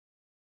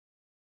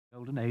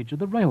Golden age of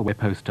the railway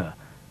poster,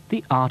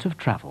 the art of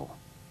travel.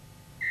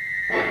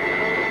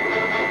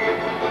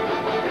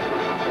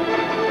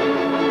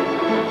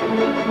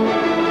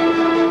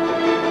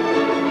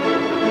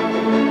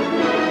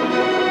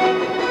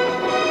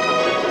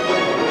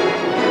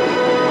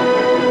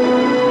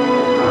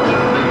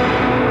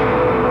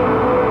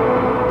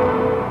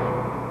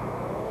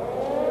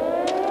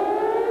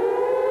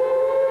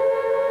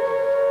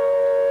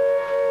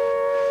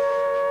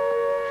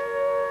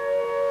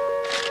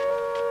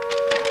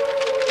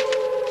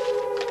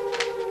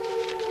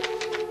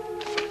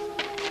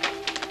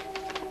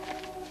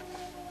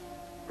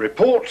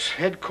 Report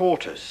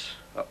headquarters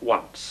at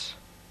once.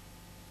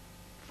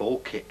 Full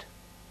kit.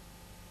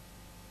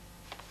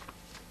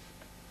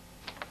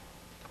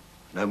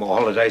 No more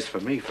holidays for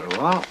me for a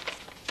while.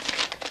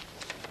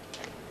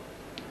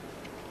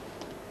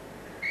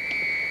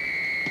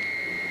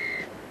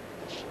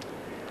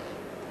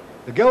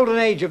 The golden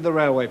age of the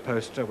railway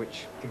poster,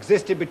 which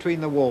existed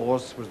between the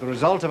wars, was the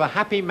result of a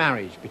happy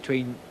marriage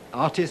between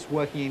artists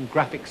working in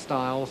graphic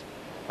styles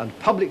and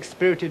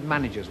public-spirited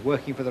managers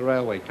working for the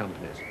railway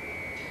companies.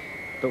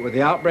 But with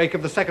the outbreak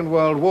of the Second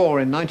World War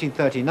in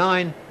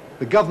 1939,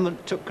 the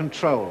government took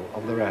control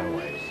of the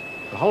railways.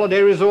 The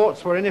holiday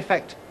resorts were in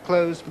effect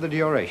closed for the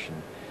duration,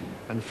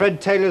 and Fred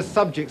Taylor's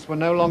subjects were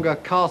no longer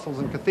castles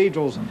and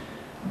cathedrals,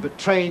 but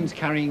trains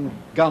carrying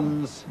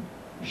guns,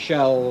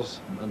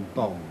 shells and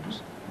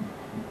bombs.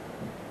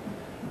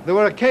 There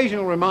were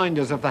occasional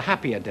reminders of the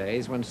happier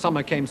days when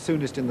summer came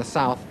soonest in the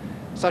south,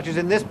 such as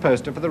in this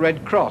poster for the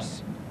Red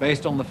Cross,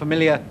 based on the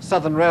familiar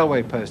Southern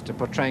Railway poster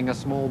portraying a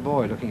small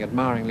boy looking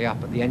admiringly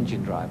up at the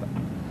engine driver.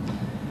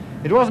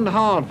 It wasn't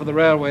hard for the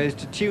railways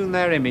to tune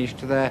their image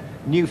to their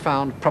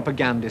newfound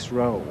propagandist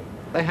role.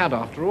 They had,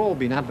 after all,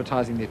 been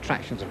advertising the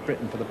attractions of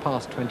Britain for the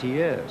past 20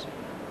 years.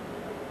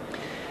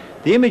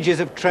 The images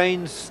of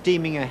trains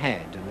steaming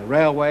ahead and the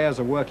railway as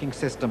a working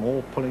system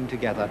all pulling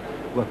together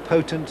were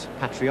potent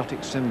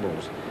patriotic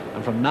symbols,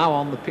 and from now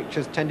on the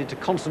pictures tended to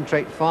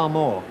concentrate far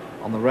more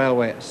on the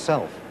railway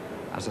itself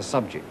as a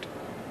subject.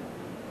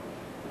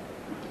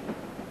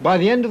 By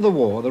the end of the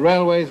war, the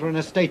railways were in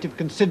a state of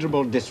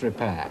considerable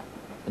disrepair,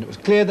 and it was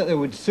clear that they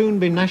would soon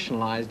be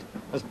nationalised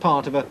as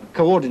part of a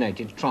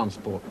coordinated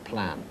transport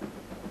plan.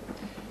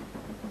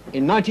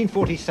 In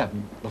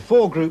 1947, the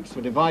four groups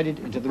were divided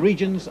into the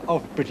regions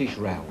of British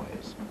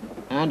Railways,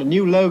 and a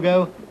new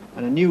logo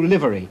and a new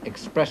livery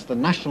expressed the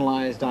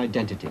nationalised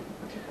identity,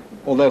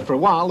 although for a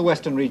while the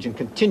Western region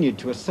continued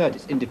to assert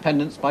its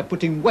independence by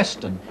putting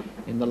Western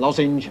in the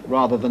lozenge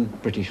rather than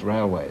British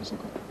Railways.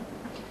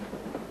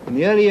 In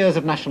the early years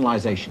of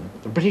nationalisation,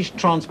 the British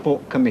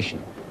Transport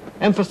Commission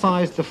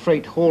emphasised the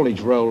freight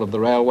haulage role of the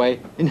railway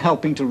in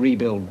helping to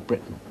rebuild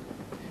Britain.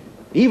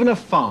 Even a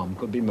farm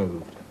could be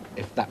moved,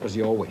 if that was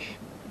your wish.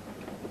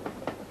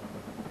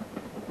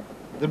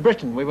 The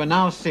Britain we were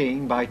now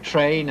seeing by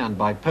train and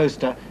by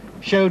poster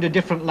showed a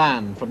different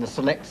land from the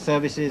select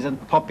services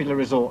and popular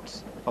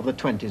resorts of the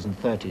 20s and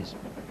 30s.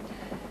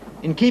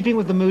 In keeping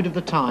with the mood of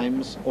the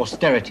times,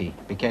 austerity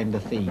became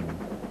the theme.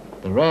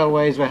 The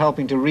railways were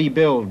helping to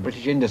rebuild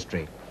British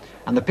industry,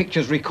 and the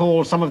pictures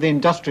recalled some of the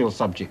industrial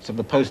subjects of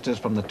the posters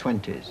from the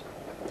 20s.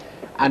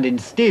 And in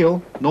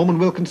steel, Norman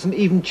Wilkinson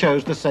even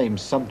chose the same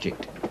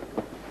subject.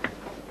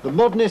 The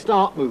modernist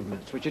art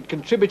movements, which had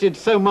contributed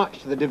so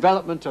much to the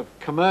development of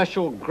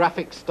commercial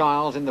graphic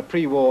styles in the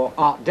pre-war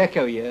Art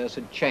Deco years,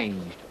 had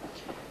changed.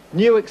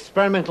 New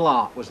experimental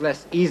art was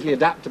less easily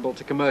adaptable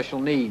to commercial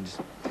needs,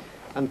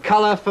 and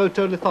colour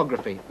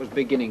photolithography was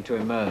beginning to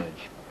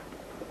emerge.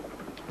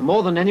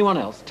 More than anyone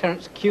else,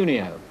 Terence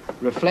Cuneo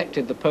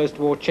reflected the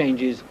post-war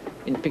changes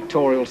in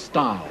pictorial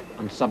style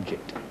and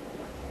subject.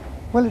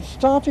 Well, it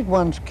started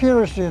once,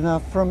 curiously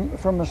enough,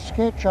 from a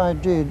sketch I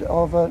did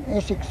of an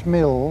Essex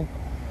mill,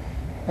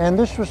 and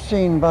this was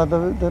seen by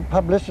the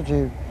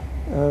publicity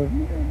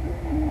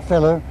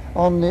fellow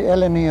on the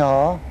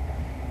LNER,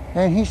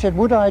 and he said,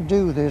 would I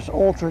do this,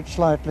 alter it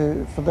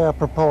slightly for their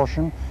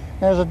proportion,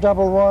 as a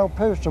double royal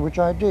poster, which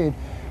I did.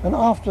 And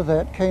after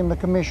that came the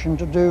commission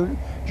to do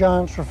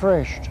Giants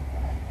Refreshed.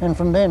 And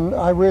from then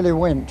I really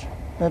went.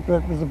 That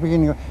was the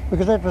beginning,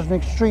 because that was an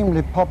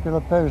extremely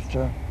popular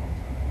poster.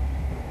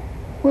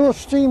 Well,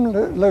 steam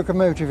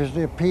locomotive is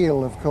the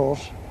appeal, of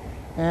course.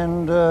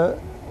 And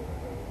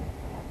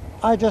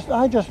I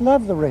just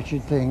love the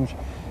wretched things.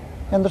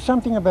 And there's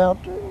something about,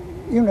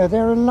 you know,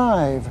 they're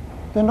alive.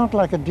 They're not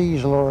like a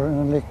diesel or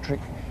an electric,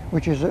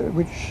 which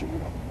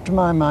to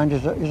my mind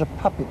is a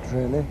puppet,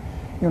 really.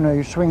 You know,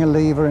 you swing a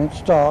lever and it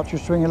starts, you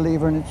swing a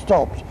lever and it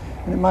stops.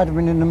 And it might have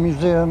been in a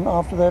museum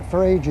after that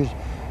for ages.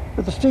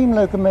 But the steam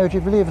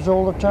locomotive lives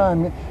all the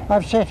time.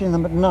 I've sat in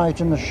them at night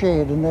in the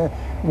shed and they're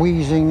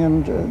wheezing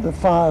and the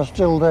fire's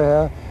still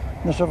there.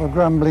 And they're sort of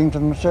grumbling to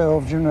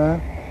themselves, you know.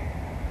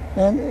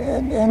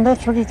 And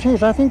that's what it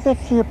is. I think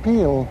that's the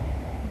appeal.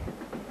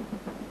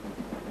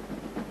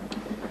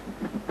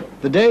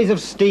 The days of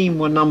steam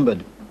were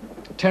numbered.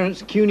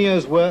 Terence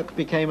Cuneo's work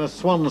became a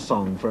swan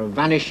song for a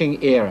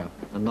vanishing era,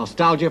 and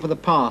nostalgia for the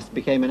past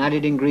became an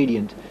added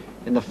ingredient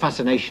in the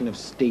fascination of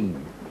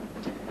steam.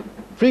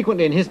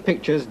 frequently in his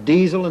pictures,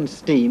 diesel and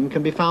steam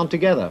can be found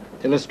together,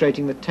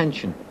 illustrating the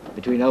tension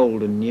between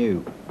old and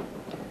new.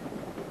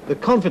 The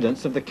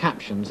confidence of the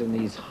captions in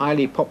these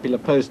highly popular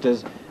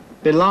posters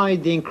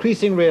belied the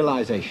increasing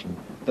realization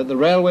that the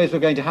railways were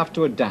going to have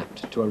to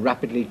adapt to a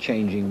rapidly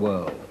changing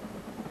world.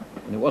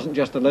 And it wasn't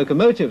just the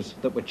locomotives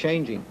that were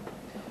changing.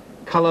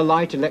 Colour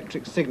light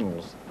electric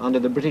signals under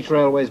the British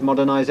Railways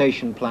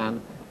modernisation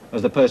plan,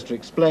 as the poster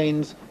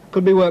explains,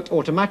 could be worked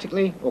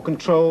automatically or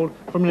controlled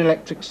from an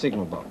electric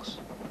signal box.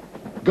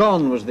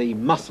 Gone was the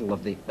muscle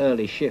of the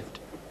early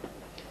shift.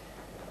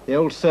 The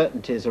old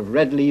certainties of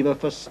red lever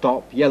for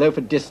stop, yellow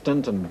for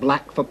distant and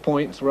black for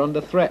points were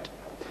under threat.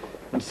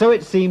 And so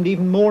it seemed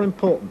even more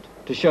important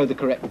to show the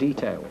correct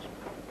details.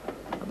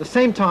 At the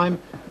same time,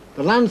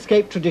 the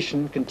landscape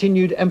tradition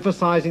continued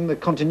emphasising the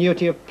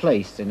continuity of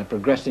place in a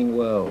progressing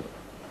world.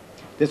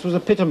 This was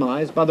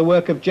epitomised by the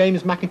work of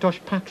James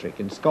Mackintosh Patrick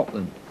in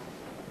Scotland.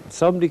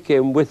 Somebody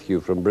came with you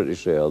from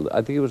British Rail. I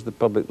think he was the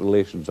public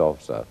relations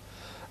officer.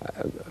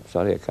 I'm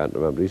sorry, I can't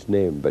remember his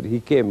name, but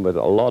he came with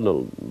a lot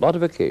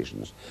of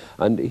occasions,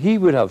 and he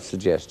would have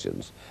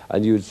suggestions,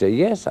 and you would say,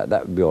 yes, that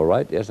would be all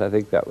right, yes, I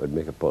think that would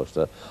make a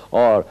poster.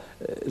 Or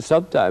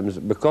sometimes,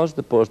 because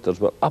the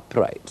posters were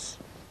uprights,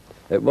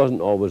 it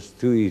wasn't always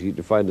too easy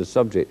to find a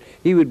subject.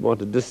 He would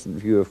want a distant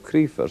view of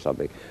Crieff or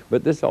something,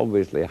 but this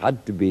obviously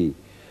had to be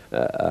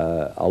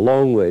a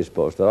long ways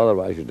poster,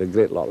 otherwise you'd have a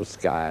great lot of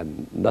sky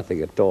and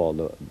nothing at all,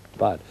 no,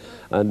 bad.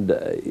 And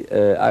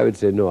I would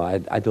say, no,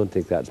 I don't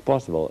think that's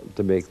possible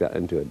to make that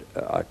into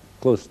a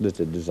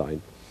close-knitted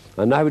design.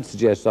 And I would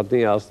suggest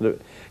something else.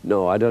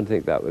 No, I don't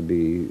think that would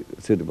be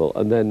suitable.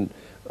 And then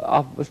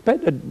I probably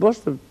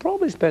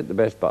spent the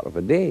best part of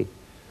a day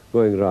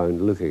going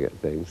around looking at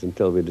things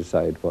until we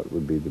decide what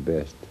would be the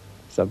best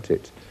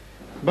subject.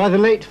 By the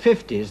late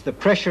 50s, the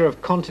pressure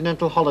of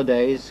continental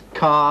holidays,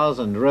 cars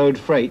and road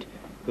freight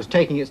was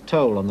taking its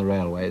toll on the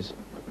railways.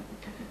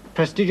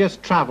 Prestigious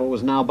travel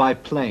was now by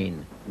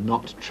plane,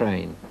 not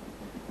train.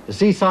 The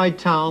seaside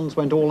towns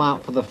went all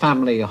out for the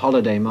family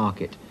holiday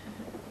market.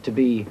 To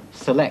be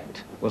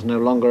select was no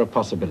longer a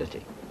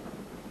possibility.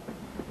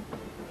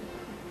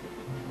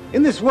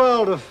 In this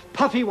world of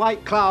puffy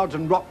white clouds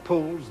and rock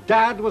pools,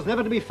 Dad was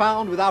never to be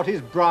found without his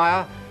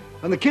briar,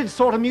 and the kids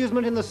sought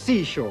amusement in the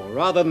seashore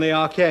rather than the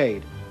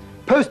arcade.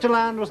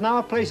 Posterland was now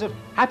a place of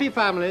happy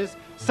families,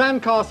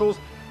 sand castles,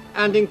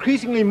 and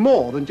increasingly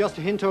more than just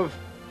a hint of,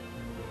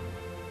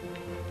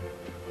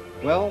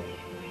 well,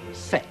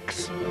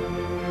 sex.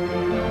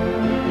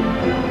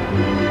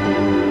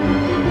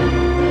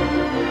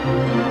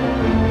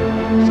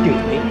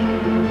 Excuse me.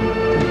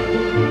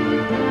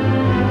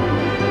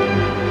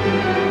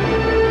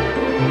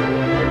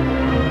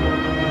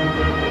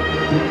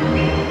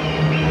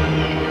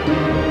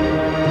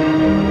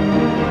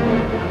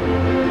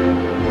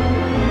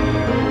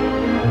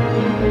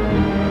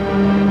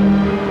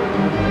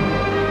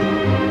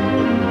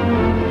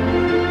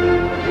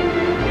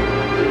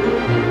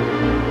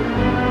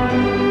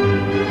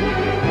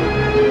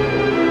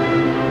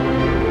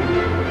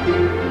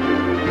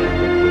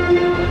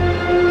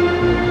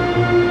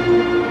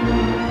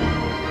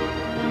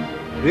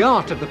 The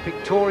art of the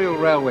pictorial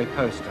railway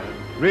poster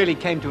really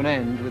came to an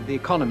end with the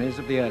economies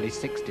of the early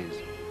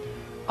 60s.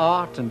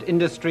 Art and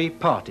industry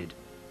parted.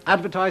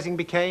 Advertising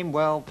became,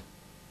 well,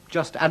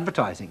 just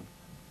advertising.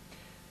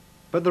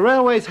 But the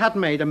railways had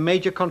made a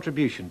major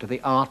contribution to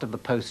the art of the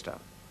poster.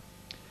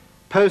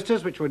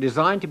 Posters which were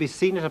designed to be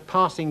seen at a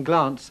passing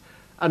glance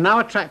are now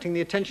attracting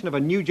the attention of a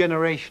new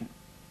generation.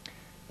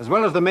 As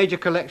well as the major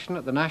collection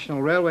at the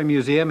National Railway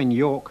Museum in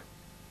York,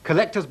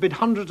 collectors bid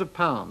hundreds of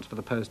pounds for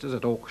the posters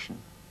at auction.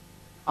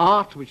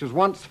 Art, which was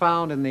once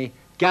found in the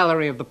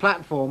gallery of the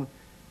platform,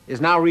 is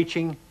now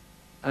reaching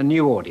a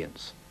new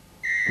audience.